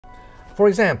For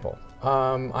example,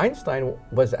 Einstein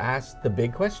was asked the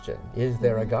big question, is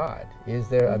there a God? Is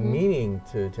there a meaning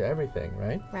to everything,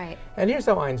 right? Right. And here's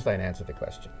how Einstein answered the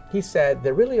question. He said,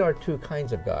 there really are two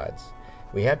kinds of gods.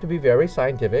 We have to be very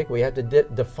scientific. We have to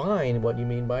define what you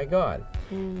mean by God.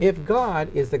 If God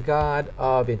is the God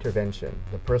of intervention,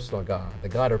 the personal God, the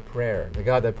God of prayer, the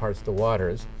God that parts the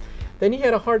waters, then he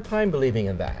had a hard time believing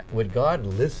in that. Would God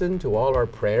listen to all our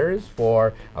prayers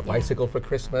for a bicycle for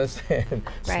Christmas and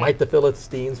smite the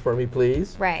Philistines for me,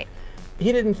 please? Right.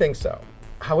 He didn't think so.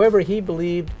 However, he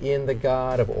believed in the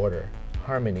God of order,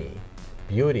 harmony,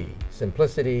 beauty,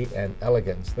 simplicity, and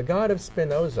elegance, the God of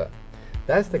Spinoza.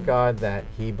 That's the God that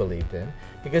he believed in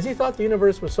because he thought the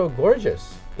universe was so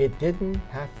gorgeous. It didn't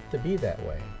have to be that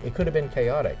way. It could have been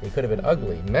chaotic. It could have been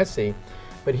ugly, messy.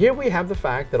 But here we have the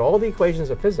fact that all the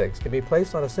equations of physics can be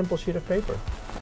placed on a simple sheet of paper.